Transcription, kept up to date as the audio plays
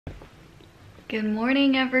Good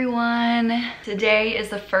morning, everyone. Today is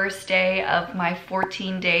the first day of my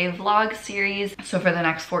 14-day vlog series. So for the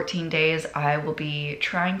next 14 days, I will be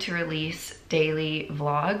trying to release daily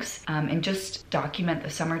vlogs and just document the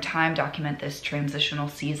summertime, document this transitional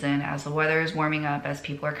season as the weather is warming up, as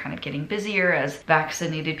people are kind of getting busier, as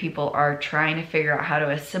vaccinated people are trying to figure out how to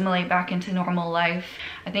assimilate back into normal life.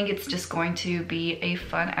 I think it's just going to be a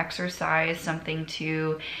fun exercise, something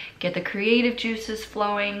to get the creative juices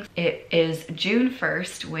flowing. It is June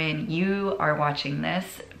 1st when you are watching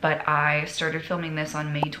this, but I started filming this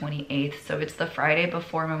on May 28th, so it's the Friday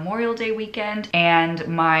before Memorial Day weekend, and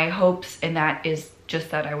my hopes in that is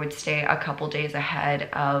just that I would stay a couple days ahead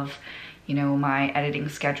of, you know, my editing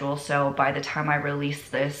schedule. So by the time I release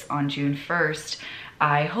this on June 1st,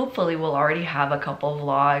 I hopefully will already have a couple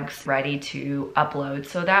vlogs ready to upload.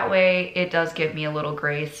 So that way it does give me a little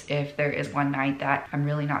grace if there is one night that I'm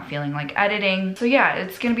really not feeling like editing. So yeah,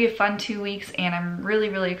 it's gonna be a fun 2 weeks and I'm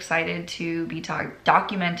really excited to be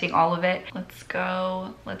documenting all of it. Let's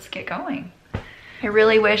get going. I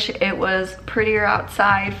really wish it was prettier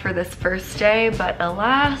outside for this first day, but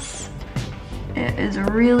alas, it is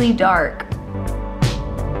really dark.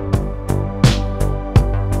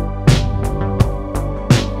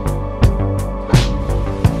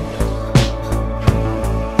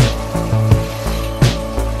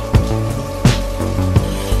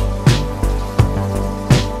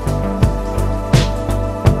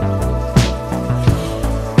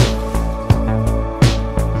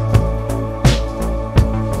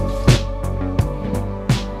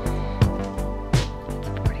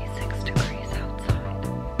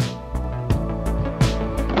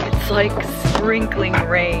 Like sprinkling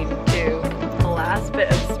rain too. The last bit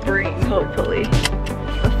of spring, hopefully.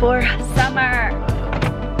 Before summer.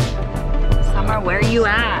 Summer, where are you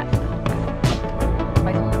at?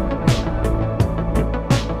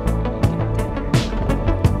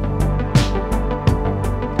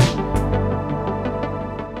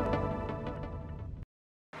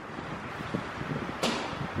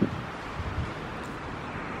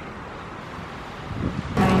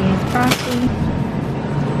 Chinese broccoli.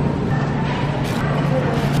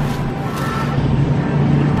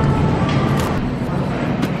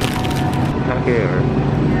 Or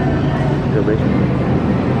delicious.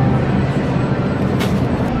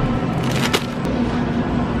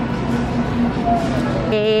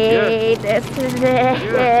 Hey, this is it.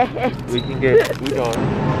 Yeah. We can get udon.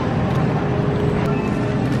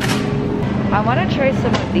 I want to try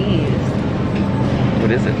some of these.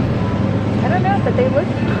 What is it? I don't know, but they look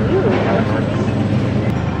cute.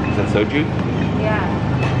 Is that soju? Yeah.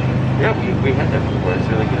 Yeah, we had that before. It's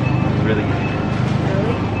really good. It's really good.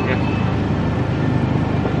 Really? Yeah.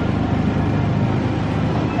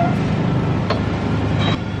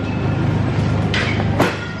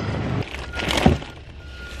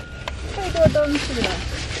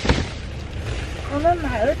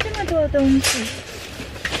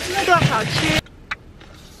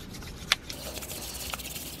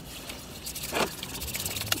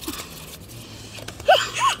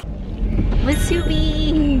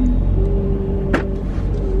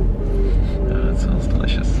 That sounds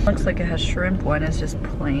delicious. Looks like it has shrimp. One is just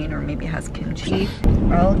plain, or maybe it has kimchi.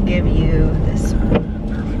 I'll give you this one.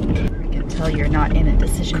 Perfect. I can tell you're not in a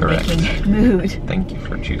decision-making mood. Thank you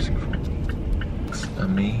for choosing for me. It's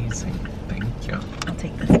amazing. Thank you. I'll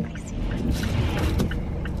take the spicy one.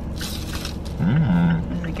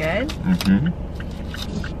 Is it good? Mm-hmm.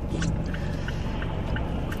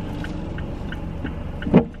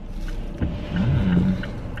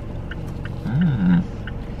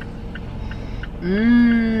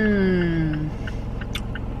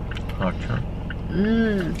 Gotcha.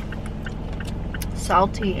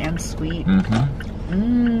 Salty and sweet.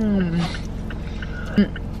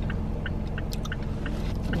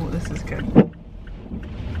 Oh, this is good.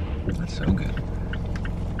 That's so good.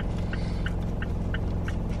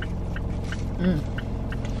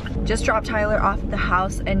 Just dropped Tyler off at the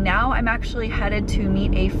house and now I'm actually headed to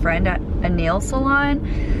meet a friend at a nail salon.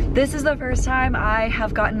 This is the first time I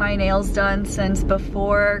have gotten my nails done since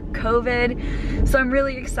before COVID, so I'm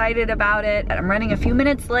really excited about it. I'm running a few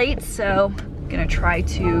minutes late, so I'm gonna try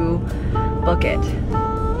to book it.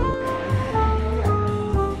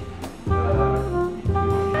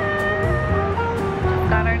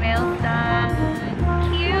 Got our nails done.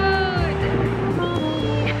 Cute!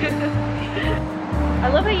 I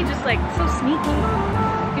love how you just like so sneaky.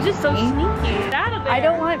 You're just so sneaky. Get out of there. I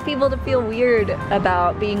don't want people to feel weird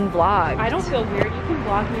about being vlogged. I don't feel weird. You can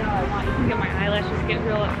vlog me all I want. You can get my eyelashes get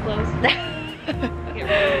real up close. Get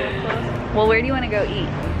real close. Well, where do you want to go eat?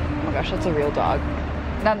 Oh my gosh, that's a real dog.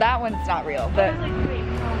 Now that one's not real, but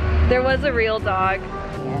There was a real dog.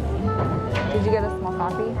 Did you get a small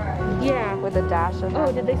coffee? Yeah. With a dash of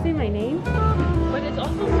Oh, did they say my name? But it's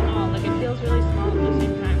also small. Like it feels really small at the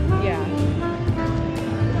same time. Yeah.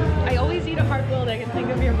 I always eat a hard-boiled egg and think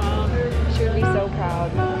of your mom. She would be so proud.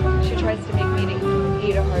 She tries to make me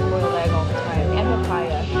eat a hard-boiled egg all the time, and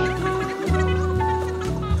papaya.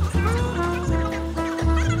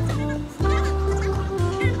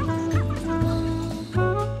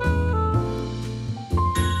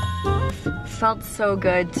 Felt so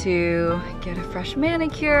good to get a fresh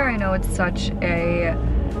manicure. I know it's such a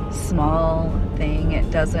small thing.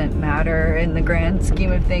 It doesn't matter in the grand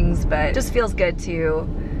scheme of things, but it just feels good to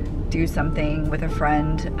do something with a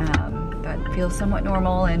friend that feels somewhat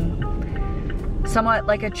normal and somewhat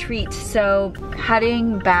like a treat. So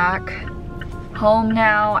heading back home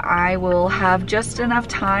now. I will have just enough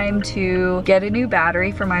time to get a new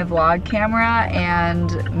battery for my vlog camera and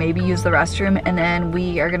maybe use the restroom, and then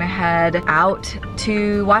we are gonna head out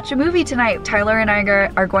to watch a movie tonight. Tyler and I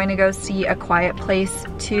are going to go see A Quiet Place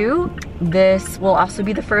 2. This will also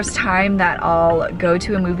be the first time that I'll go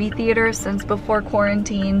to a movie theater since before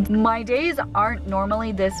quarantine. My days aren't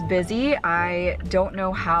normally this busy. I don't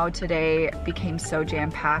know how today became so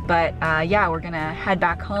jam-packed, but yeah, we're gonna head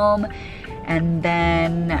back home and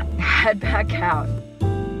then head back out.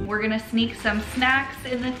 We're gonna sneak some snacks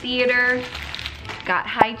in the theater. Got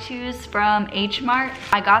high chews from H Mart.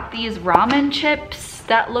 I got these ramen chips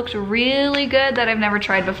that looked really good that I've never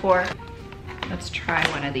tried before. Let's try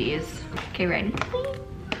one of these. Okay, ready?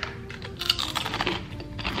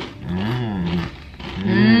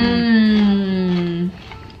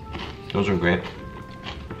 Those are great.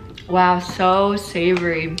 Wow, so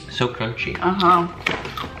savory. So crunchy. Uh-huh.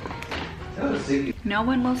 No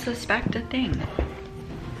one will suspect a thing.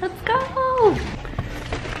 Let's go.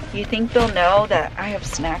 You think they'll know that I have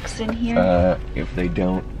snacks in here? If they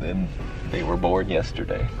don't, then they were born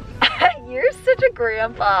yesterday. You're such a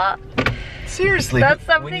grandpa. Seriously, That's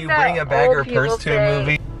something when you that bring a bag old or purse to people a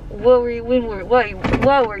movie.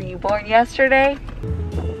 What were you born yesterday?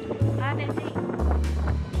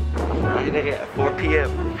 Friday at 4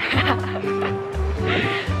 p.m.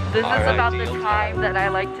 This is Alright, about the deal time that I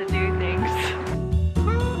like to do